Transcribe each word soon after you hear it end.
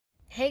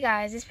Hey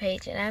guys, it's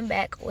Paige and I'm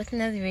back with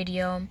another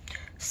video.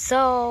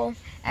 So,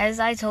 as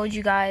I told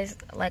you guys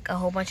like a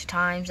whole bunch of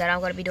times that I'm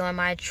going to be doing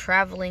my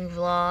traveling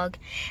vlog,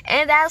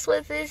 and that's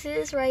what this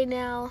is right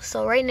now.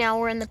 So right now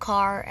we're in the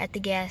car at the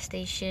gas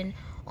station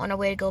on our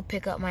way to go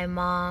pick up my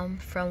mom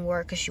from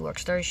work because she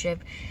works third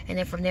shift, and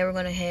then from there we're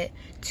going to head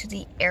to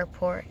the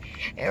airport.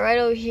 And right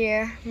over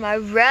here, my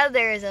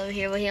brother is over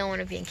here, but he don't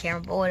want to be in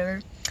camera, but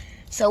whatever.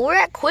 So we're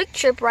at Quick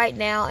Trip right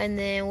now, and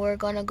then we're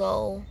going to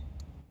go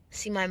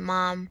see my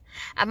mom.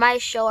 I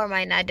might show her,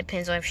 might not.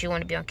 Depends on if she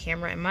want to be on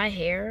camera. And my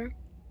hair,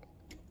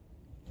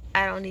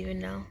 I don't even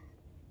know.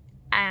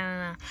 I don't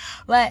know.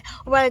 But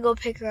we're about to go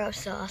pick her up,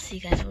 so I'll see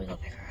you guys when we go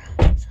pick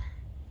her up. So,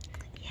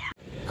 yeah.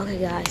 Okay,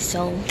 guys,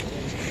 so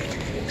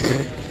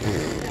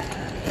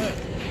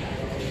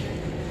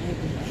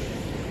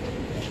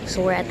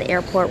we're at the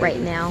airport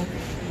right now,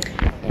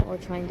 and we're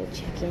trying to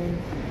check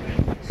in.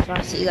 So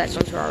I'll see you guys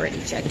once we're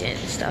already checked in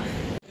and stuff.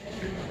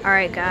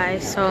 Alright,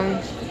 guys, so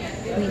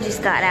we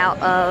just got out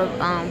of,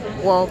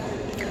 well,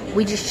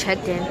 we just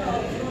checked in.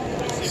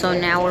 So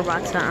now we're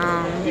about to,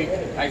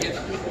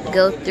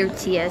 go through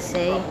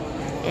TSA.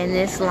 And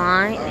this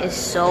line is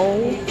so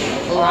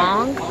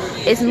long.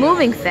 It's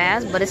moving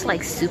fast, but it's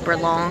like super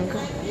long.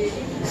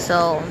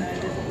 So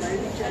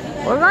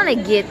we're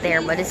gonna get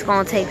there, but it's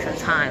gonna take some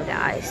time,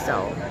 guys.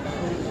 So,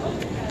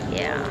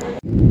 yeah.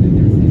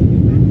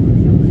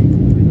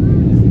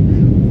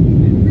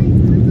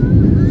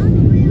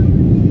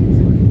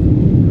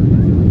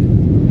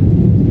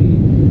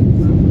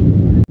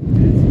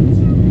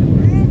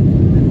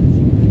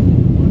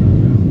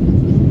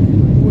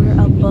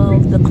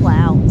 The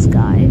clouds,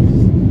 guys.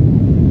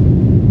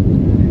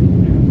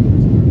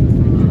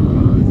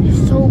 Oh, they're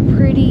so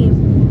pretty.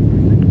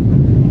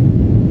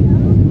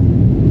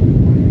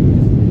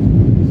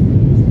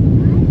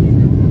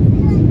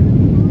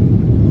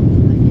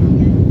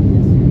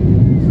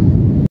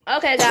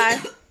 Okay,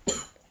 guys.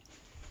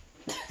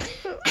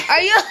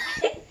 Are you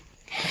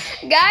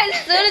guys?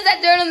 As soon as I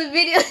turn on the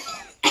video,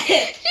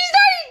 she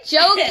started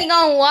joking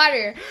on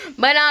water.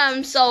 But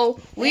so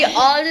we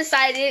all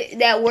decided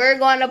that we're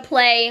gonna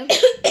play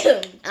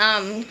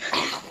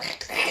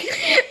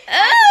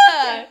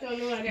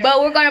but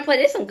we're gonna play,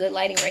 there's some good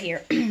lighting right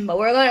here. But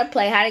we're gonna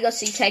play hide and go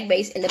seek tag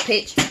base in the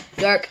pitch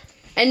dark.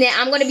 And then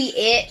I'm gonna be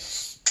it.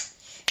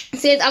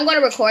 Since I'm gonna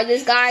record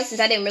this, guys,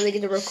 since I didn't really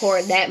get to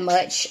record that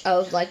much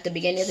of like the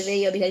beginning of the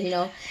video because, you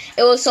know,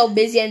 it was so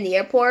busy in the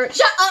airport.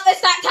 Shut up and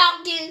start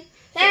talking.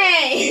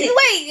 Hey.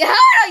 Wait, hold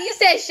on. You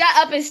said shut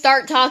up and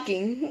start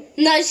talking.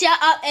 No, shut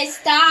up and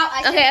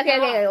stop. Okay, let me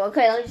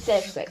just say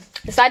it quick.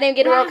 So I didn't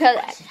get a real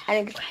cut. I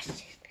didn't get a question.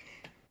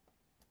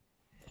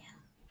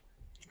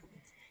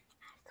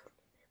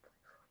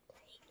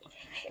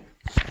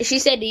 She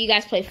said, do you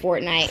guys play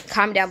Fortnite?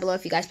 Comment down below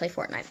if you guys play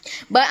Fortnite.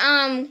 But,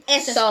 and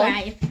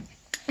subscribe.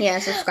 Yeah,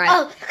 subscribe.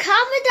 Oh,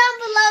 comment down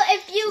below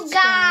if you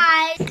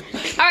guys.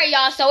 Alright,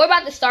 y'all. So we're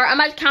about to start. I'm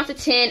about to count to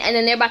 10, and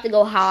then they're about to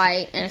go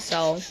high. And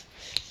so,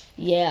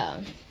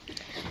 yeah.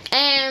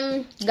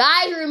 And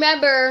guys,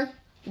 remember,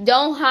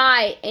 don't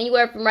hide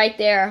anywhere from right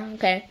there.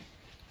 Okay.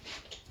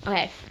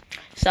 Okay.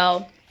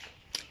 So,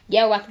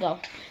 yeah, we're about to go.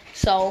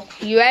 So,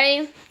 you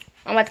ready?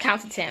 I'm about to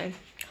count to 10.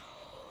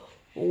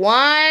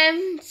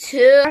 1,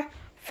 2,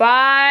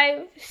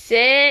 5,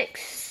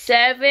 6,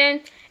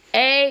 7,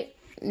 8,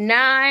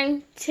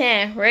 9,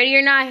 10. Ready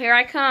or not, here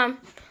I come.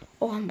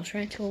 Oh, I almost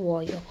ran into a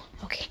wall, yo.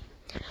 Okay.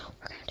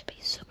 We're going to be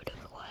super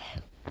duper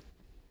quiet.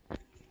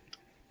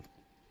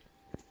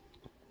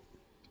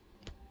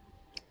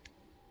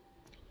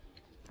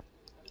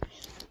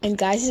 And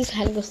guys, this is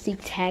how to go seek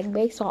tag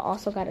base, so I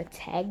also gotta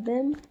tag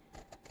them.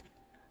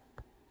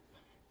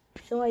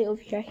 Somebody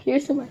over here.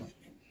 Here's somebody.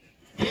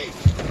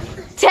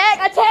 Tag!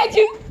 I tagged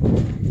you!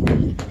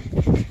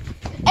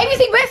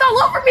 ABC base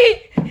all over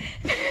me!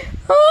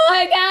 Oh,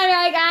 I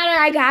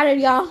got her,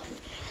 y'all.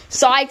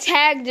 So I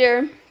tagged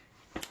her.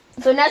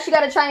 So now she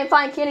gotta try and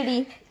find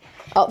Kennedy.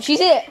 Oh, she's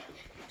it.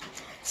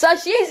 So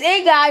she's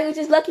it, guys, which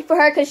is lucky for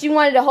her because she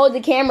wanted to hold the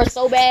camera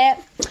so bad.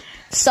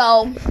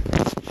 So,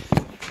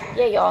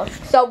 yeah, y'all.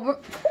 So,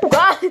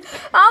 God,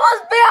 I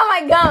almost spit out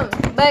my gum.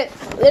 But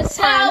this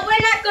time, we're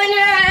not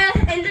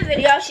gonna end the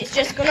video. She's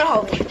just gonna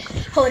hold it.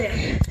 Hold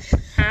it.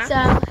 Huh? So,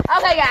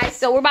 okay, guys.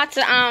 So we're about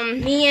to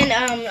me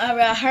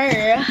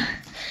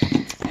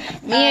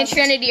and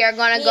Trinity are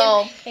gonna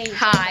go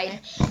hide.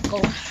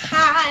 Go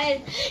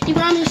hide. You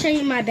want me to show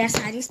you my best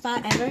hiding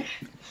spot ever?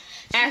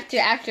 After.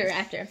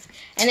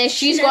 And then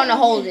she's gonna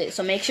hold it.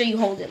 So make sure you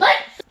hold it.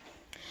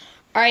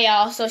 Alright,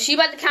 y'all. So she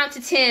about to count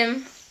to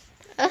 10.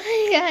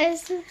 Okay,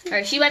 guys.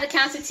 Alright, she about to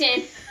count to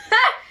 10.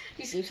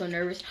 She seems so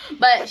nervous.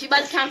 But she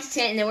about to count to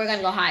 10, and then we're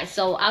gonna go hide.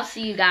 So I'll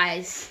see you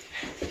guys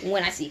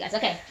when I see you guys.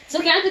 Okay.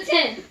 So count to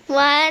 10.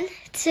 1,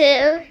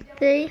 2,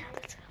 3,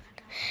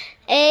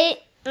 8.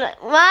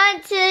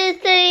 1, 2,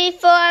 3,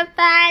 4,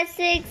 5,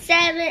 6,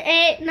 7,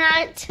 8,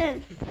 9,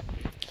 10.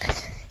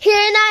 Here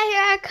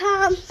I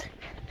come.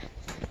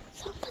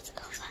 Someone's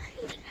go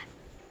find.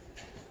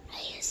 I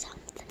hear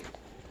something.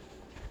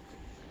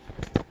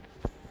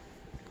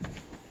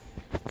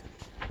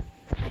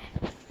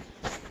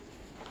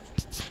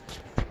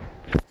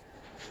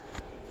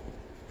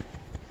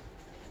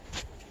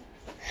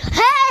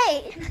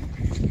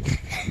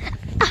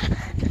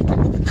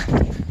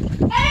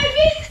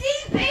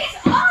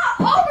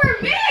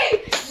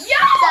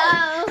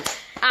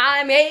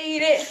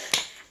 made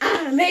it.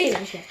 I made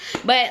it.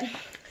 But,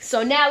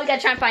 so now we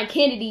gotta try and find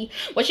Kennedy.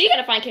 Well, she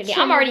gotta find Kennedy.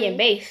 I'm already in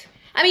base.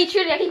 I mean,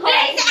 Trinity, I keep calling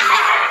you.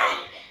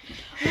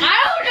 I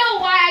don't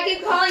know why I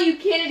keep calling you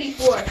Kennedy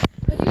for.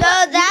 So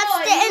that's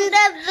the end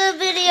of the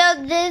video.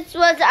 This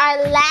was our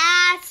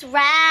last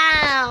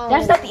round.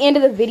 That's not the end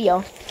of the video.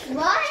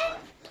 What?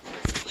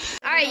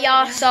 Alright,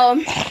 y'all. So,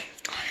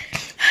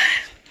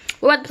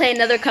 we're about to play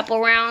another couple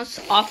rounds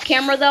off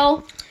camera,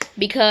 though.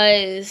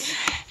 Because...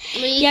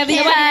 nobody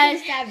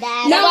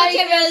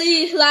can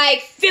really,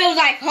 like, feels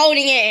like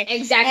holding it.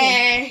 Exactly.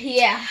 And,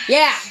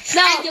 yeah. So,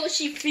 I get what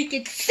she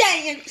freaking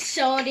saying,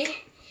 shorty.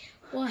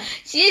 What?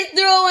 She just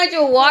threw a bunch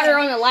of water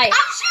on the light.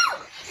 Oh,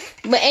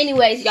 shoot! But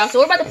anyways, y'all, so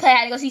we're about to play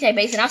hide and go seek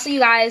base, and I'll see you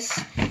guys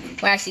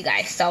when I see you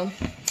guys. So,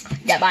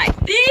 yeah, bye.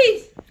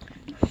 Peace!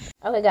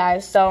 Okay,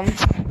 guys, so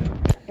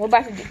we're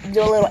about to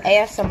do a little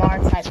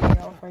ASMR type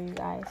video for you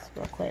guys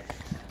real quick.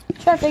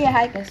 Try to figure out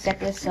how you can set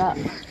this up.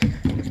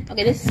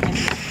 Okay, this is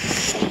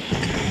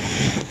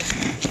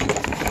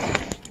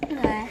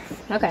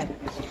okay.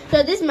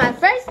 So this is my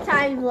first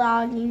time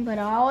vlogging, but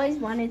I always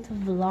wanted to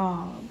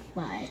vlog.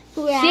 But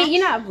see,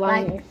 you're not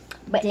vlogging.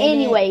 But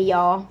anyway,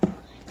 y'all.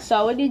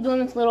 So we're just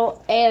doing this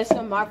little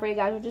ASMR for you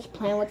guys. We're just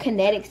playing with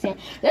kinetics, and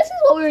this is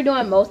what we were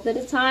doing most of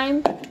the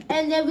time.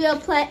 And then we were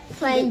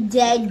playing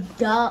dead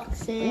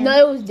ducks. And no,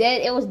 it was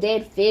dead. It was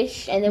dead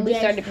fish, and then we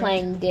started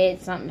playing dead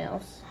something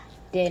else.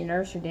 Dead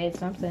nurse or dead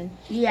something.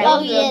 Yeah.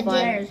 Oh yeah,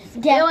 nurse.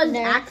 It was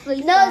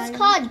actually fun. It's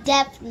called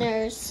deaf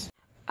nurse.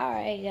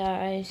 Alright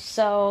guys,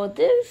 so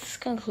this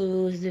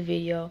concludes the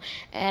video,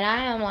 and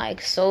I am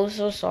like so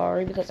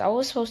sorry because I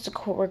was supposed to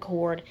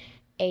record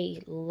a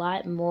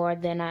lot more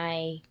than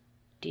I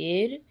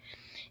did.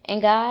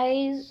 And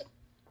guys,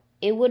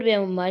 it would have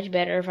been much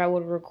better if I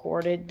would have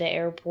recorded the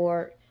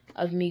airport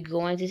of me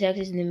going to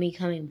Texas and then me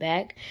coming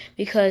back,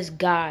 because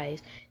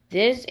guys,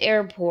 this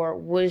airport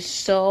was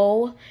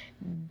so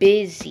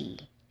busy.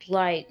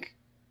 Like,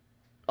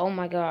 oh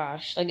my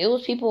gosh, like it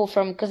was people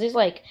from, because it's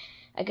like,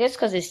 I guess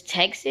because it's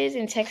Texas,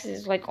 and Texas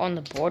is like on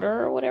the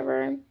border or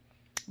whatever.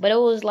 But it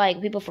was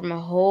like people from a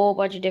whole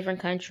bunch of different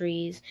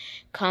countries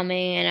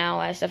coming and all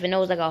that stuff. And it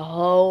was like a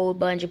whole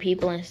bunch of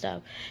people and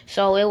stuff.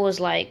 So it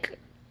was like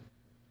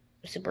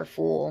super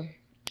full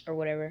or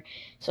whatever.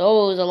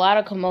 So it was a lot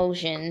of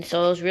commotion.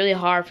 So it was really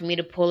hard for me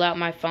to pull out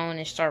my phone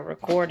and start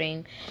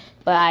recording.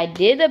 But I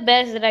did the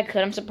best that I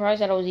could. I'm surprised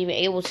that I was even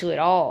able to at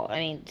all. I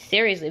mean,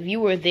 seriously, if you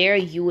were there,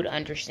 you would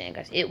understand,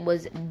 guys. It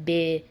was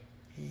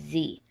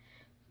busy.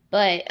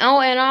 But, oh,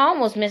 and I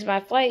almost missed my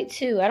flight,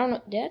 too. I don't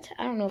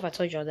know if I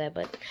told y'all that,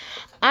 but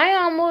I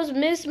almost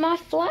missed my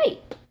flight,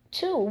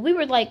 too. We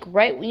were, like,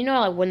 right, you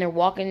know, like, when they're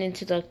walking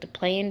into, the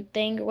plane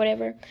thing or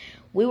whatever,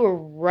 we were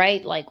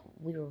right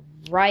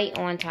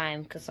on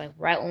time, because, like,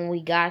 right when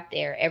we got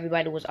there,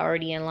 everybody was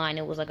already in line.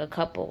 It was, like,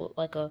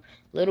 a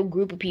little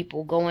group of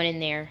people going in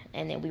there,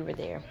 and then we were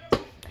there.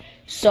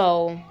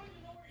 So,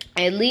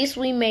 at least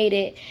we made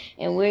it,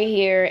 and we're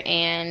here,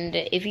 and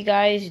if you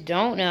guys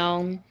don't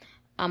know,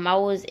 I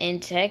was in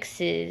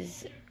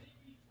Texas,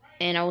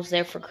 and I was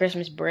there for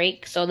Christmas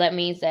break, so that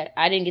means that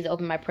I didn't get to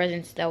open my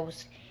presents that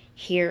was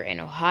here in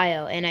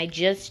Ohio, and I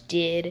just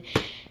did,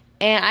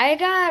 and I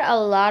got a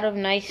lot of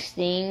nice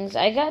things.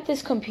 I got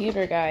this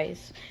computer,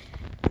 guys.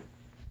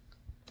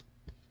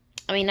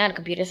 I mean, not a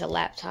computer, it's a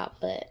laptop,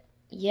 but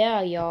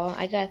yeah, y'all,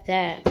 I got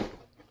that.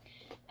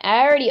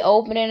 I already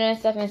opened it and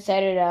stuff and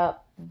set it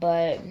up,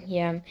 but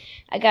yeah,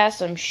 I got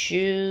some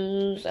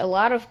shoes, a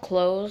lot of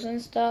clothes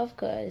and stuff,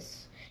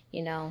 because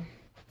you know,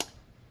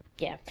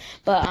 yeah.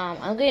 But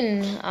I'm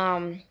getting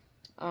I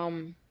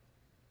don't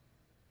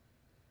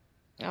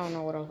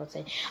know what I was about to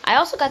say. I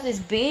also got this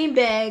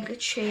beanbag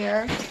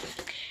chair.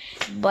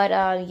 But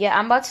yeah,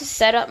 I'm about to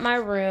set up my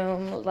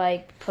room,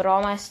 like put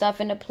all my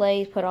stuff into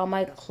place, put all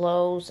my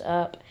clothes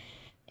up,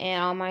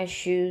 and all my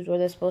shoes where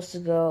they're supposed to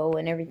go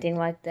and everything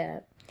like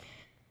that.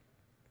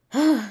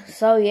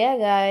 So yeah,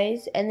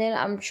 guys, and then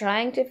I'm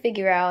trying to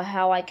figure out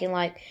how I can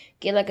like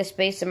get like a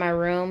space in my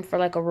room for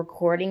like a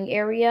recording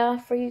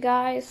area for you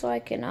guys, so I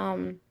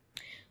can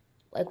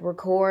like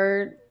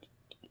record,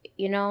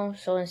 you know.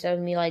 So instead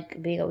of me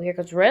like being over here,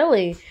 because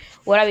really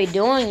what I be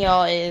doing,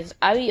 y'all, is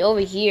I be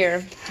over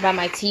here by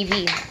my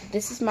TV.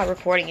 This is my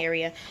recording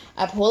area.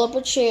 I pull up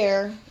a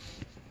chair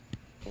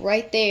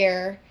right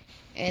there,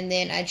 and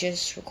then I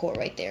just record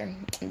right there.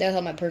 They'll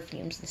have my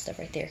perfumes and stuff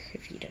right there,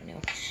 if you don't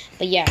know.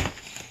 But yeah,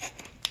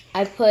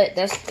 I put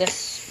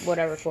that's what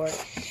I record.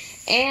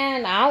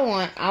 And I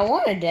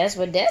want a desk,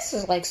 but desk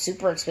is like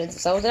super expensive.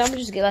 So then I'm gonna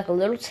just get like a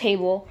little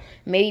table,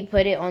 maybe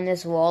put it on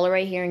this wall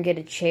right here and get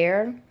a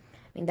chair. I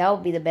mean, that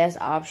would be the best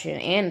option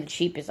and the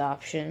cheapest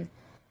option.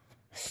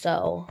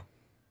 So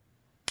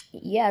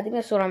yeah, I think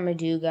that's what I'm gonna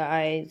do,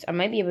 guys. I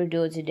might be able to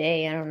do it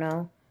today, I don't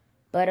know.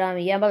 But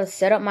yeah, I'm about to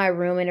set up my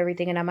room and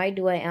everything, and I might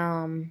do a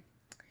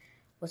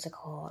what's it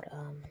called?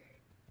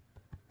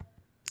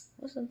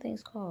 What's some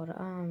things called?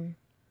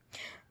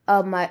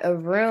 A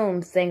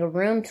room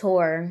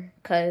tour,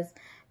 because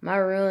my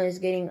room is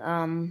getting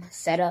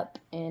set up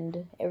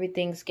and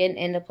everything's getting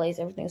into place.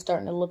 Everything's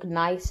starting to look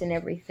nice and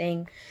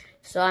everything.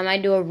 So I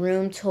might do a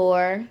room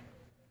tour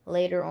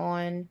later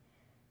on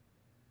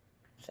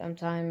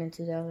sometime in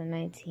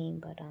 2019,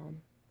 but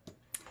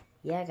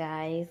yeah,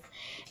 guys.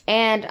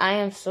 And I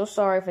am so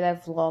sorry for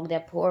that vlog,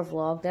 that poor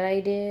vlog that I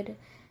did.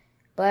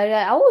 But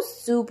I was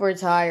super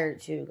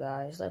tired too,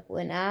 guys. Like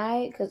when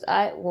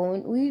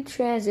we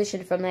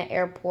transitioned from that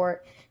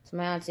airport to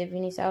my Aunt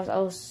Tiffany's house, I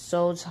was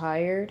so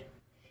tired.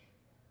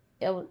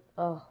 It was,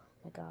 oh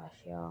my gosh,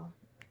 y'all.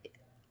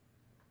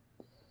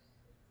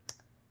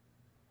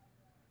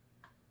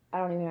 I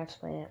don't even know how to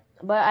explain it.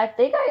 But I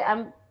think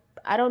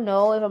I don't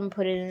know if I'm gonna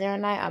put it in there or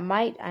not. I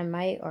might,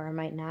 or I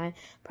might not.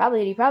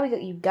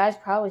 You guys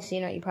probably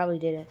seen it. You probably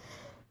didn't.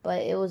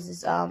 But it was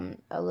this a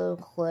little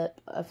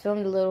clip. I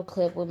filmed a little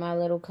clip with my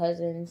little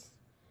cousins,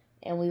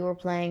 and we were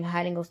playing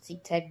hide and go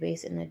seek tag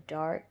base in the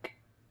dark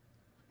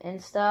and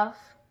stuff.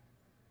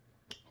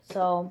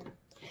 So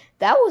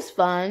that was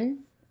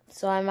fun.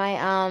 So I might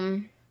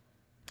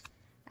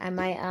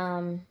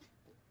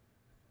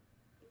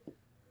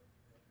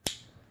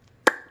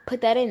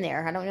put that in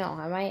there. I don't know.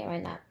 I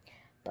might not.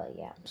 But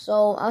yeah.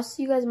 So I'll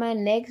see you guys in my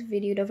next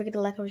video. Don't forget to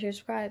like, comment, share,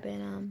 subscribe,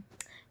 and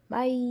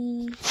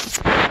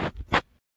bye.